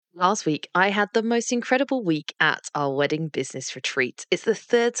Last week, I had the most incredible week at our wedding business retreat. It's the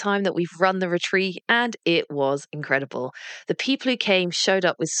third time that we've run the retreat, and it was incredible. The people who came showed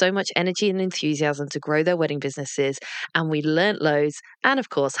up with so much energy and enthusiasm to grow their wedding businesses, and we learnt loads and, of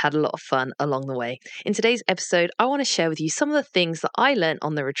course, had a lot of fun along the way. In today's episode, I want to share with you some of the things that I learnt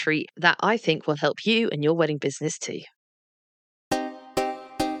on the retreat that I think will help you and your wedding business too.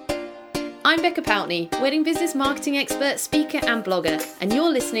 I'm Becca Poutney, wedding business marketing expert, speaker and blogger, and you're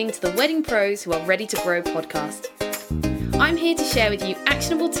listening to the Wedding Pros Who Are Ready to Grow podcast. I'm here to share with you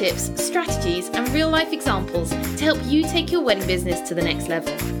actionable tips, strategies and real life examples to help you take your wedding business to the next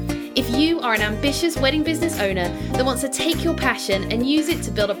level. If you are an ambitious wedding business owner that wants to take your passion and use it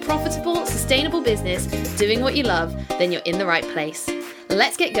to build a profitable, sustainable business doing what you love, then you're in the right place.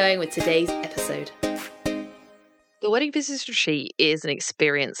 Let's get going with today's episode. The Wedding Business Retreat is an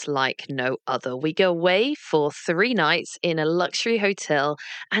experience like no other. We go away for 3 nights in a luxury hotel,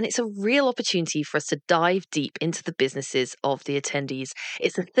 and it's a real opportunity for us to dive deep into the businesses of the attendees.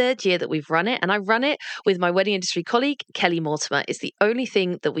 It's the third year that we've run it, and I run it with my wedding industry colleague, Kelly Mortimer. It's the only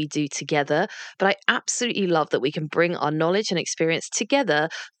thing that we do together, but I absolutely love that we can bring our knowledge and experience together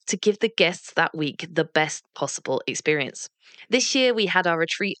to give the guests that week the best possible experience. This year, we had our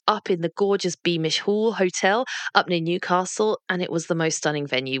retreat up in the gorgeous Beamish Hall Hotel up near Newcastle, and it was the most stunning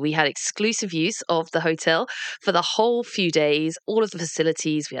venue. We had exclusive use of the hotel for the whole few days, all of the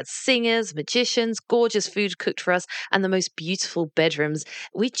facilities. We had singers, magicians, gorgeous food cooked for us, and the most beautiful bedrooms.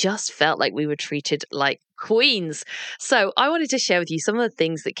 We just felt like we were treated like queens. So I wanted to share with you some of the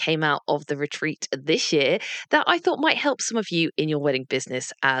things that came out of the retreat this year that I thought might help some of you in your wedding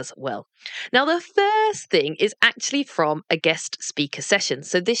business as well. Now, the first thing is actually from a guest speaker session.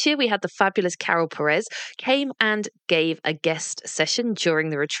 So this year we had the fabulous Carol Perez came and gave a guest session during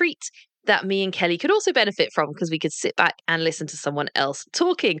the retreat that me and Kelly could also benefit from because we could sit back and listen to someone else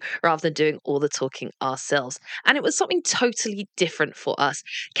talking rather than doing all the talking ourselves. And it was something totally different for us.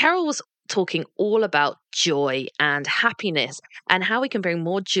 Carol was talking all about joy and happiness and how we can bring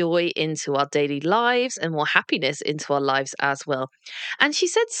more joy into our daily lives and more happiness into our lives as well. And she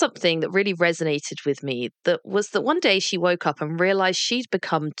said something that really resonated with me, that was that one day she woke up and realized she'd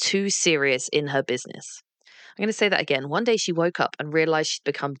become too serious in her business. I'm going to say that again. One day she woke up and realized she'd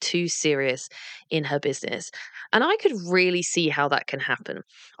become too serious in her business. And I could really see how that can happen.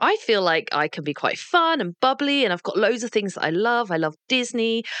 I feel like I can be quite fun and bubbly, and I've got loads of things that I love. I love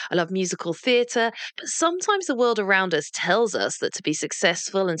Disney, I love musical theatre. But sometimes the world around us tells us that to be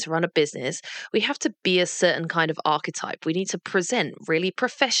successful and to run a business, we have to be a certain kind of archetype. We need to present really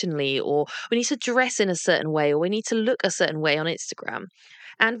professionally, or we need to dress in a certain way, or we need to look a certain way on Instagram.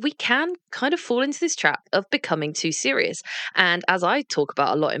 And we can kind of fall into this trap of becoming too serious. And as I talk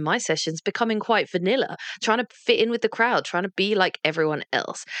about a lot in my sessions, becoming quite vanilla, trying to fit in with the crowd, trying to be like everyone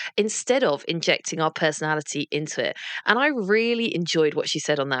else, instead of injecting our personality into it. And I really enjoyed what she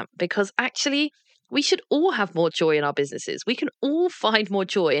said on that because actually, we should all have more joy in our businesses. We can all find more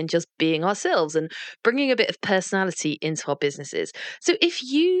joy in just being ourselves and bringing a bit of personality into our businesses. So if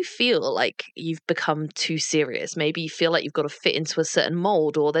you feel like you've become too serious, maybe you feel like you've got to fit into a certain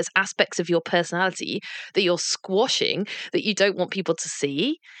mold, or there's aspects of your personality that you're squashing that you don't want people to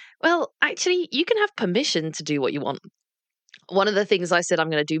see, well, actually, you can have permission to do what you want. One of the things I said I'm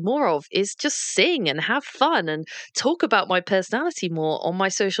going to do more of is just sing and have fun and talk about my personality more on my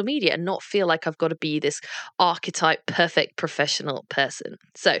social media and not feel like I've got to be this archetype, perfect professional person.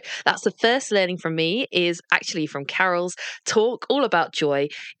 So that's the first learning from me, is actually from Carol's talk all about joy,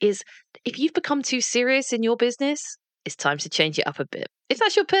 is if you've become too serious in your business, it's time to change it up a bit. If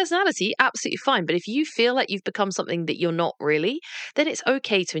that's your personality, absolutely fine. But if you feel like you've become something that you're not really, then it's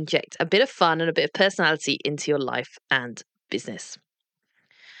okay to inject a bit of fun and a bit of personality into your life and business.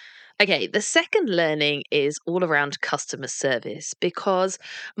 Okay, the second learning is all around customer service, because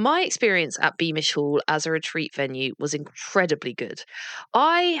my experience at Beamish Hall as a retreat venue was incredibly good.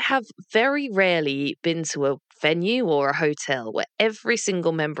 I have very rarely been to a venue or a hotel where every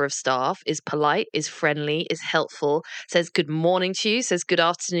single member of staff is polite, is friendly, is helpful, says good morning to you, says good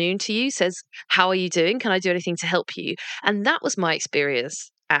afternoon to you, says, how are you doing? Can I do anything to help you? And that was my experience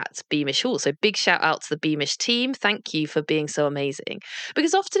at Beamish Hall. So big shout out to the Beamish team. Thank you for being so amazing.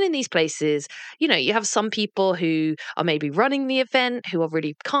 Because often in these places, you have some people who are maybe running the event who are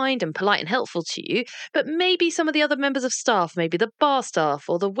really kind and polite and helpful to you, but maybe some of the other members of staff, maybe the bar staff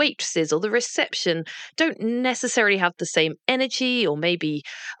or the waitresses or the reception, don't necessarily have the same energy, or maybe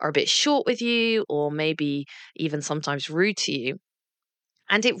are a bit short with you, or maybe even sometimes rude to you.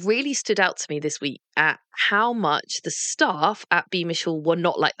 And it really stood out to me this week at how much the staff at Beamish Hall were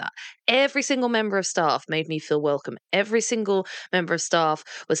not like that. Every single member of staff made me feel welcome. Every single member of staff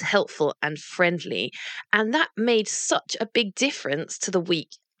was helpful and friendly. And that made such a big difference to the week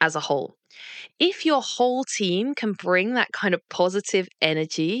as a whole. If your whole team can bring that kind of positive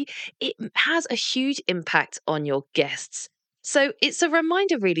energy, it has a huge impact on your guests. So it's a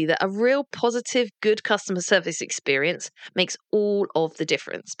reminder, really, that a real positive, good customer service experience makes all of the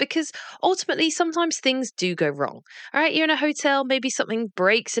difference because ultimately sometimes things do go wrong. All right, you're in a hotel, maybe something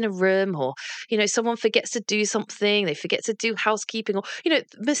breaks in a room or, someone forgets to do something, they forget to do housekeeping or,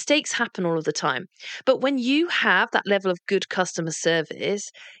 mistakes happen all of the time. But when you have that level of good customer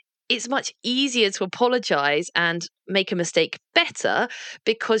service, it's much easier to apologize and make a mistake better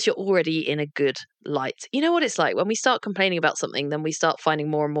because you're already in a good light. You know what it's like when we start complaining about something, then we start finding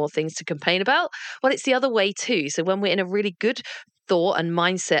more and more things to complain about. Well, it's the other way too. So when we're in a really good thought and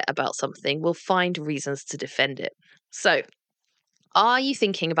mindset about something, we'll find reasons to defend it. So, are you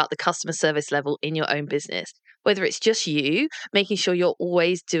thinking about the customer service level in your own business? Whether it's just you, making sure you're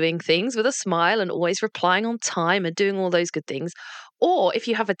always doing things with a smile and always replying on time and doing all those good things, or if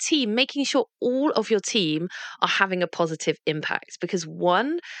you have a team, making sure all of your team are having a positive impact because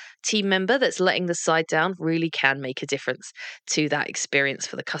one team member that's letting the side down really can make a difference to that experience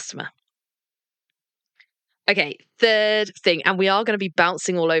for the customer. Okay, third thing, and we are going to be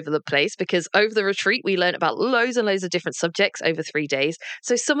bouncing all over the place because over the retreat, we learned about loads and loads of different subjects over 3 days.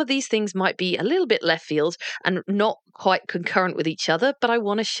 So some of these things might be a little bit left field and not quite concurrent with each other, but I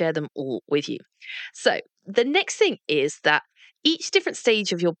want to share them all with you. So the next thing is that each different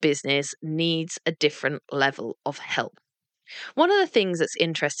stage of your business needs a different level of help. One of the things that's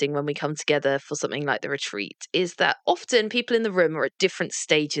interesting when we come together for something like the retreat is that often people in the room are at different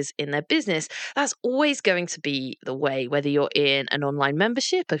stages in their business. That's always going to be the way, whether you're in an online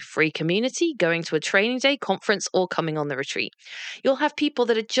membership, a free community, going to a training day, conference, or coming on the retreat. You'll have people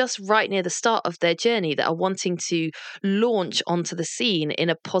that are just right near the start of their journey that are wanting to launch onto the scene in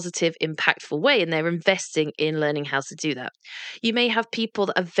a positive, impactful way, and they're investing in learning how to do that. You may have people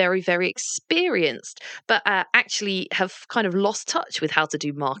that are very, very experienced, but actually have kind of lost touch with how to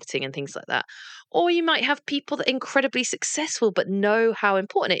do marketing and things like that. Or you might have people that are incredibly successful, but know how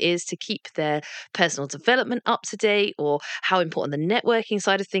important it is to keep their personal development up to date, or how important the networking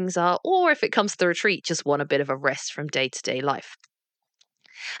side of things are, or if it comes to the retreat, just want a bit of a rest from day to day life.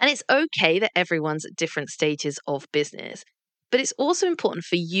 And it's okay that everyone's at different stages of business. But it's also important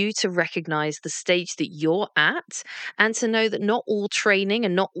for you to recognize the stage that you're at and to know that not all training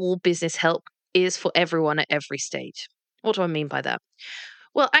and not all business help is for everyone at every stage. What do I mean by that?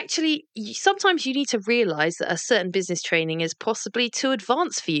 Well, actually, sometimes you need to realize that a certain business training is possibly too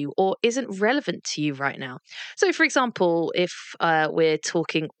advanced for you or isn't relevant to you right now. So, for example, if we're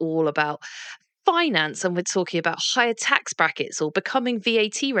talking all about finance and we're talking about higher tax brackets or becoming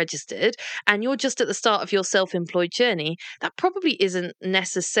VAT registered, and you're just at the start of your self employed journey, that probably isn't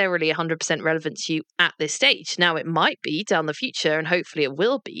necessarily 100% relevant to you at this stage. Now, it might be down the future, and hopefully it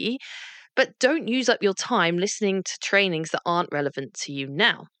will be. But don't use up your time listening to trainings that aren't relevant to you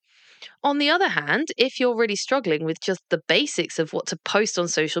now. On the other hand, if you're really struggling with just the basics of what to post on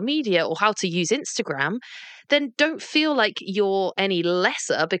social media or how to use Instagram, then don't feel like you're any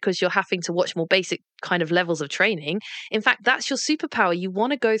lesser because you're having to watch more basic kind of levels of training. In fact, that's your superpower. You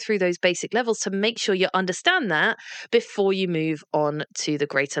want to go through those basic levels to make sure you understand that before you move on to the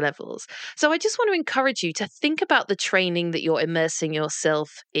greater levels. So I just want to encourage you to think about the training that you're immersing yourself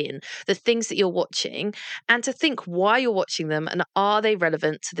in, the things that you're watching, and to think why you're watching them and are they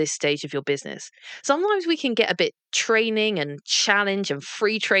relevant to this stage of your business. Sometimes we can get a bit training and challenge and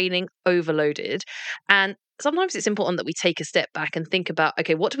free training overloaded. And sometimes it's important that we take a step back and think about,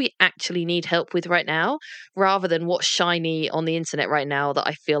 okay, what do we actually need help with right now, rather than what's shiny on the internet right now that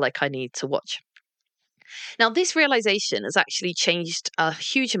I feel like I need to watch. Now, this realization has actually changed a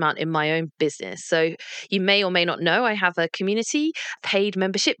huge amount in my own business. So, you may or may not know, I have a community paid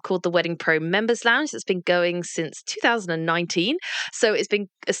membership called the Wedding Pro Members Lounge that's been going since 2019. So, it's been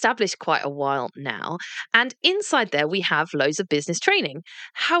established quite a while now. And inside there, we have loads of business training.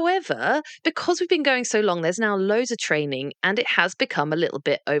 However, because we've been going so long, there's now loads of training and it has become a little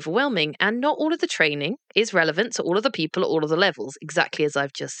bit overwhelming. And not all of the training is relevant to all of the people at all of the levels, exactly as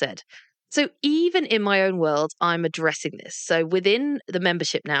I've just said. So even in my own world, I'm addressing this. So within the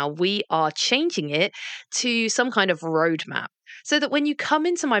membership now, we are changing it to some kind of roadmap. So that when you come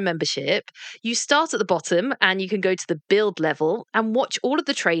into my membership, you start at the bottom and you can go to the build level and watch all of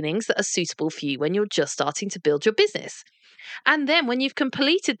the trainings that are suitable for you when you're just starting to build your business. And then when you've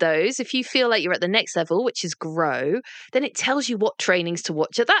completed those, if you feel like you're at the next level, which is grow, then it tells you what trainings to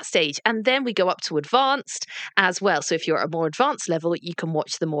watch at that stage. And then we go up to advanced as well. So if you're at a more advanced level, you can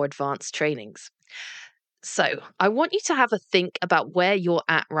watch the more advanced trainings. So, I want you to have a think about where you're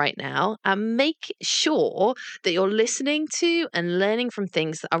at right now and make sure that you're listening to and learning from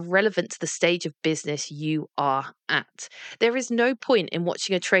things that are relevant to the stage of business you are at. There is no point in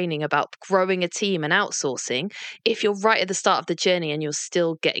watching a training about growing a team and outsourcing if you're right at the start of the journey and you're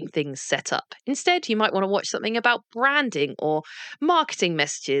still getting things set up. Instead, you might want to watch something about branding or marketing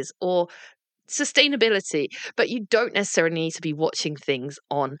messages or sustainability, but you don't necessarily need to be watching things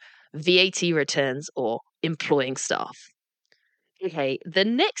on VAT returns or employing staff. Okay, the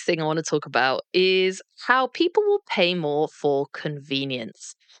next thing I want to talk about is how people will pay more for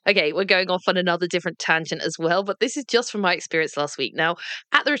convenience. Okay, we're going off on another different tangent as well, but this is just from my experience last week. Now,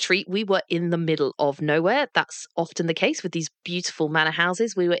 at the retreat, we were in the middle of nowhere. That's often the case with these beautiful manor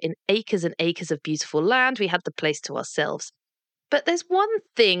houses. We were in acres and acres of beautiful land. We had the place to ourselves. But there's one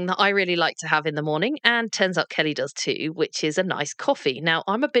thing that I really like to have in the morning, and turns out Kelly does too, which is a nice coffee. Now,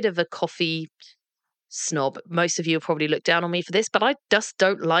 I'm a bit of a coffee snob. Most of you will probably look down on me for this, but I just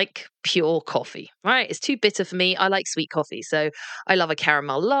don't like pure coffee, right? It's too bitter for me. I like sweet coffee. So I love a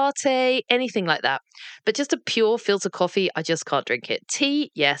caramel latte, anything like that. But just a pure filter coffee, I just can't drink it. Tea,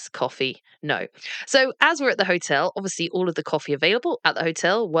 yes. Coffee, no. So as we're at the hotel, obviously all of the coffee available at the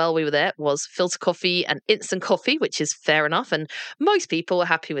hotel while we were there was filter coffee and instant coffee, which is fair enough. And most people were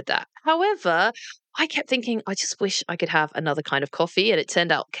happy with that. However, I kept thinking, I just wish I could have another kind of coffee. And it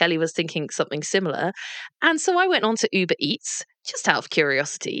turned out Kelly was thinking something similar. And so I went on to Uber Eats, just out of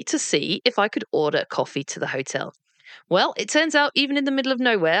curiosity, to see if I could order coffee to the hotel. Well, it turns out even in the middle of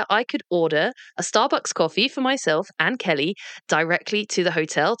nowhere, I could order a Starbucks coffee for myself and Kelly directly to the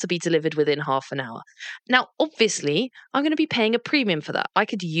hotel to be delivered within half an hour. Now, obviously, I'm going to be paying a premium for that. I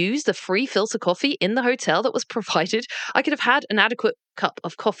could use the free filter coffee in the hotel that was provided. I could have had an adequate cup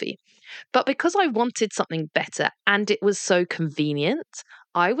of coffee. But because I wanted something better and it was so convenient,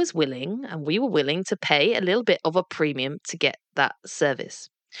 I was willing and we were willing to pay a little bit of a premium to get that service.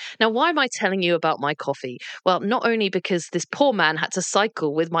 Now, why am I telling you about my coffee? Well, not only because this poor man had to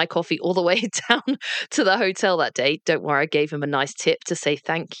cycle with my coffee all the way down to the hotel that day. Don't worry, I gave him a nice tip to say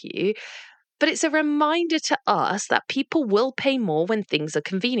thank you. But it's a reminder to us that people will pay more when things are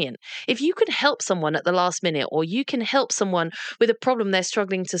convenient. If you can help someone at the last minute, or you can help someone with a problem they're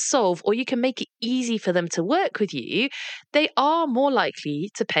struggling to solve, or you can make it easy for them to work with you, they are more likely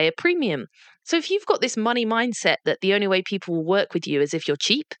to pay a premium. So if you've got this money mindset that the only way people will work with you is if you're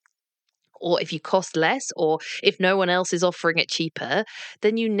cheap, or if you cost less, or if no one else is offering it cheaper,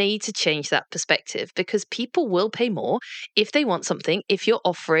 then you need to change that perspective, because people will pay more if they want something, if you're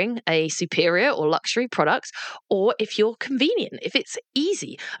offering a superior or luxury product, or if you're convenient, if it's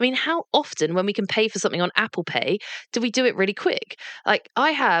easy. I mean, how often when we can pay for something on Apple Pay, do we do it really quick? Like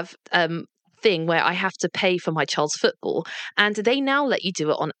I have thing where I have to pay for my child's football, and they now let you do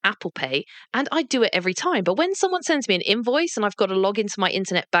it on Apple Pay, and I do it every time. But when someone sends me an invoice and I've got to log into my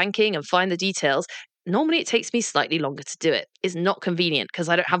internet banking and find the details, normally it takes me slightly longer to do it. It's not convenient because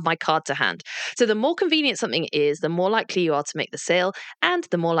I don't have my card to hand. So the more convenient something is, the more likely you are to make the sale, and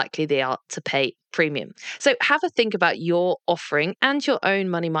the more likely they are to pay premium. So have a think about your offering and your own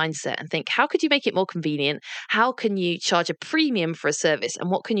money mindset and think, how could you make it more convenient? How can you charge a premium for a service?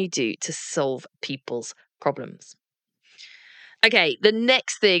 And what can you do to solve people's problems? Okay, the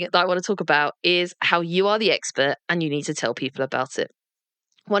next thing that I want to talk about is how you are the expert and you need to tell people about it.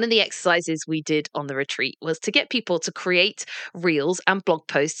 One of the exercises we did on the retreat was to get people to create reels and blog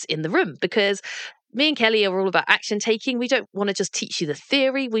posts in the room, because me and Kelly are all about action taking. We don't want to just teach you the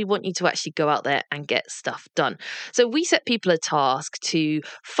theory. We want you to actually go out there and get stuff done. So we set people a task to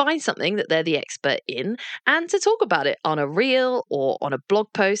find something that they're the expert in and to talk about it on a reel or on a blog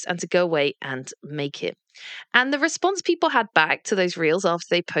post, and to go away and make it. And the response people had back to those reels after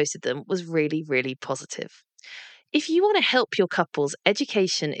they posted them was really, really positive. If you want to help your couples,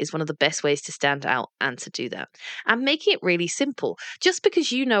 education is one of the best ways to stand out and to do that. And making it really simple. Just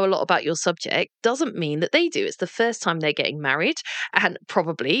because you know a lot about your subject doesn't mean that they do. It's the first time they're getting married, and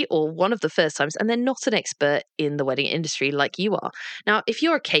probably, or one of the first times, and they're not an expert in the wedding industry like you are. Now, if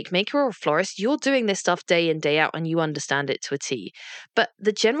you're a cake maker or a florist, you're doing this stuff day in, day out, and you understand it to a T. But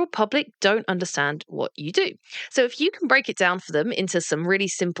the general public don't understand what you do. So if you can break it down for them into some really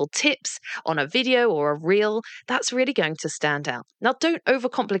simple tips on a video or a reel, that's really going to stand out. Now, don't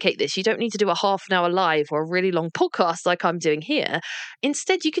overcomplicate this. You don't need to do a half an hour live or a really long podcast like I'm doing here.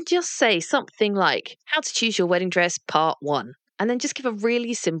 Instead, you can just say something like, how to choose your wedding dress, part 1. And then just give a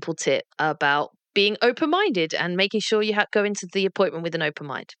really simple tip about being open-minded and making sure you go into the appointment with an open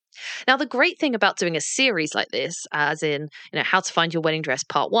mind. Now, the great thing about doing a series like this, as in, how to find your wedding dress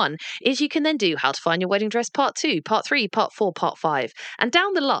part 1, is you can then do how to find your wedding dress part 2, part 3, part 4, part 5. And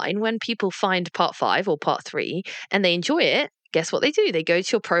down the line, when people find part 5 or part 3 and they enjoy it, guess what they do? They go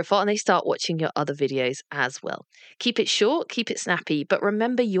to your profile and they start watching your other videos as well. Keep it short, keep it snappy, but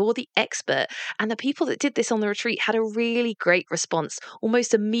remember you're the expert. And the people that did this on the retreat had a really great response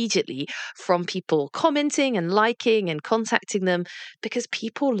almost immediately from people commenting and liking and contacting them, because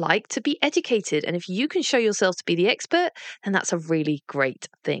people like to be educated. And if you can show yourself to be the expert, then that's a really great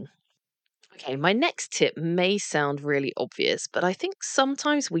thing. Okay, my next tip may sound really obvious, but I think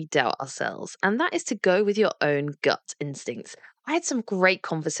sometimes we doubt ourselves, and that is to go with your own gut instincts. I had some great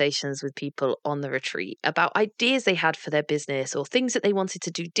conversations with people on the retreat about ideas they had for their business or things that they wanted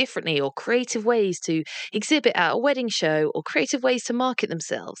to do differently or creative ways to exhibit at a wedding show or creative ways to market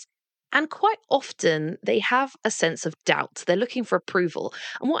themselves. And quite often they have a sense of doubt. They're looking for approval.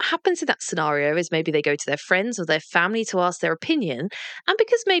 And what happens in that scenario is maybe they go to their friends or their family to ask their opinion. And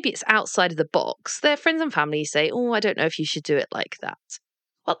because maybe it's outside of the box, their friends and family say, "Oh, I don't know if you should do it like that."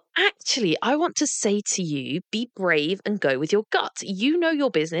 Well, actually, I want to say to you, be brave and go with your gut. You know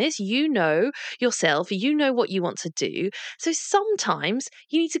your business, you know yourself, you know what you want to do. So sometimes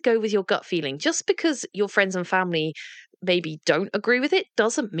you need to go with your gut feeling. Just because your friends and family maybe don't agree with it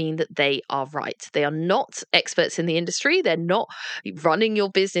doesn't mean that they are right. They are not experts in the industry. They're not running your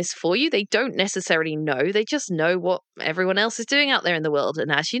business for you. They don't necessarily know. They just know what everyone else is doing out there in the world.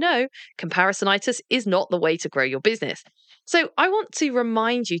 And as you know, comparisonitis is not the way to grow your business. So I want to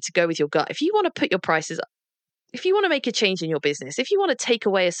remind you to go with your gut. If you want to put your prices up, if you want to make a change in your business, if you want to take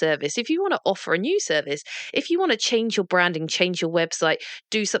away a service, if you want to offer a new service, if you want to change your branding, change your website,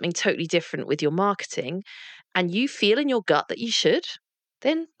 do something totally different with your marketing, and you feel in your gut that you should,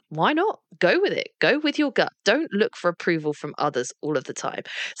 then why not? Go with it. Go with your gut. Don't look for approval from others all of the time.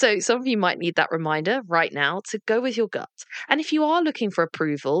 So some of you might need that reminder right now to go with your gut. And if you are looking for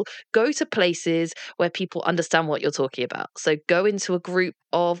approval, go to places where people understand what you're talking about. So go into a group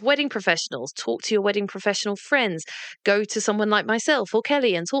of wedding professionals, talk to your wedding professional friends, go to someone like myself or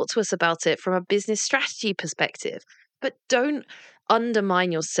Kelly and talk to us about it from a business strategy perspective. But don't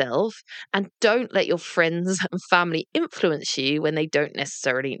undermine yourself and don't let your friends and family influence you when they don't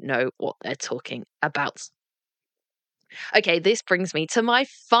necessarily know what they're talking about. Okay, this brings me to my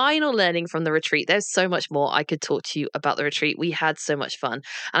final learning from the retreat. There's so much more I could talk to you about the retreat. We had so much fun.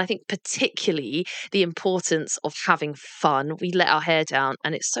 And I think particularly the importance of having fun. We let our hair down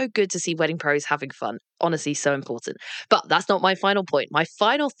and it's so good to see wedding pros having fun. Honestly, so important. But that's not my final point. My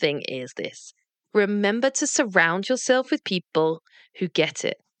final thing is this. Remember to surround yourself with people who get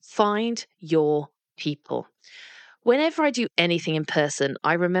it. Find your people. Whenever I do anything in person,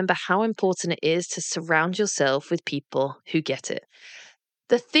 I remember how important it is to surround yourself with people who get it.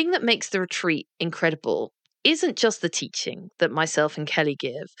 The thing that makes the retreat incredible isn't just the teaching that myself and Kelly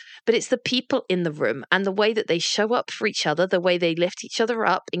give, but it's the people in the room and the way that they show up for each other, the way they lift each other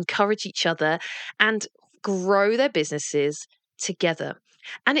up, encourage each other, and grow their businesses together.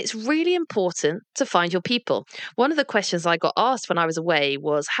 And it's really important to find your people. One of the questions I got asked when I was away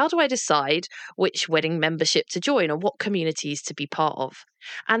was, how do I decide which wedding membership to join or what communities to be part of?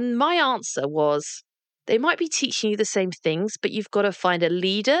 And my answer was, they might be teaching you the same things, but you've got to find a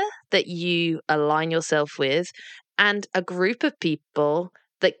leader that you align yourself with and a group of people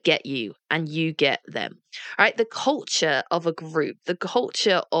that get you and you get them. All right. The culture of a group, the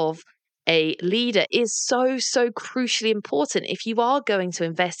culture of a leader is so crucially important if you are going to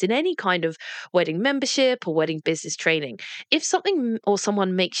invest in any kind of wedding membership or wedding business training. If something or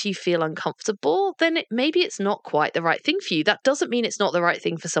someone makes you feel uncomfortable, then maybe it's not quite the right thing for you. That doesn't mean it's not the right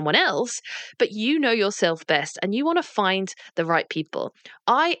thing for someone else, but you know yourself best and you want to find the right people.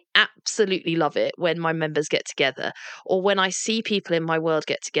 I absolutely love it when my members get together or when I see people in my world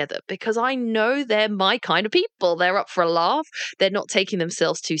get together because I know they're my kind of people. They're up for a laugh. They're not taking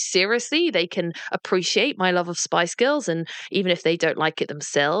themselves too seriously. They can appreciate my love of Spice Girls, and even if they don't like it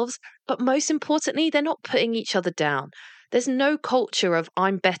themselves. But most importantly, they're not putting each other down. There's no culture of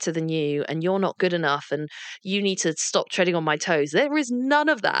I'm better than you and you're not good enough and you need to stop treading on my toes. There is none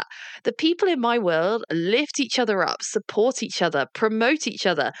of that. The people in my world lift each other up, support each other, promote each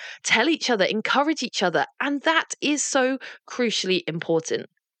other, tell each other, encourage each other. And that is so crucially important.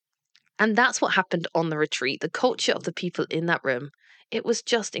 And that's what happened on the retreat. The culture of the people in that room, it was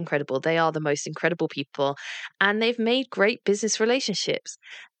just incredible. They are the most incredible people and they've made great business relationships.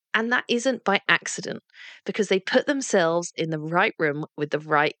 And that isn't by accident because they put themselves in the right room with the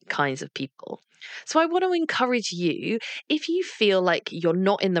right kinds of people. So I want to encourage you, if you feel like you're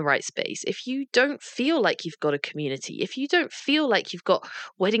not in the right space, if you don't feel like you've got a community, if you don't feel like you've got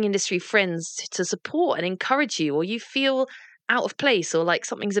wedding industry friends to support and encourage you, or you feel out of place or like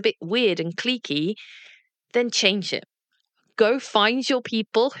something's a bit weird and cliquey, then change it. Go find your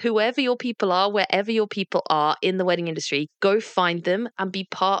people, whoever your people are, wherever your people are in the wedding industry, go find them and be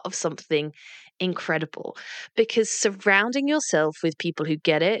part of something incredible. Because surrounding yourself with people who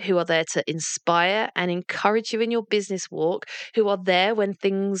get it, who are there to inspire and encourage you in your business walk, who are there when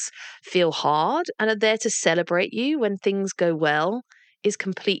things feel hard and are there to celebrate you when things go well, is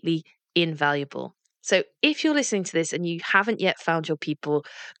completely invaluable. So if you're listening to this and you haven't yet found your people,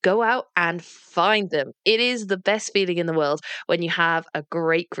 go out and find them. It is the best feeling in the world when you have a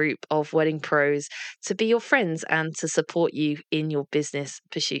great group of wedding pros to be your friends and to support you in your business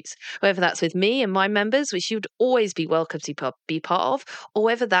pursuits. Whether that's with me and my members, which you'd always be welcome to be part of, or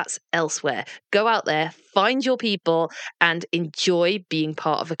whether that's elsewhere. Go out there, find your people, and enjoy being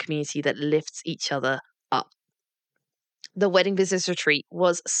part of a community that lifts each other up. The Wedding Business Retreat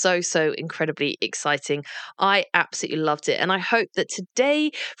was so incredibly exciting. I absolutely loved it. And I hope that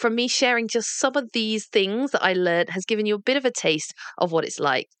today, from me sharing just some of these things that I learned, has given you a bit of a taste of what it's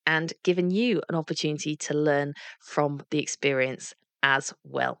like and given you an opportunity to learn from the experience as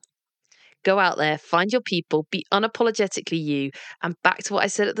well. Go out there, find your people, be unapologetically you. And back to what I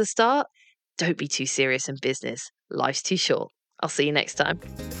said at the start, don't be too serious in business. Life's too short. I'll see you next time.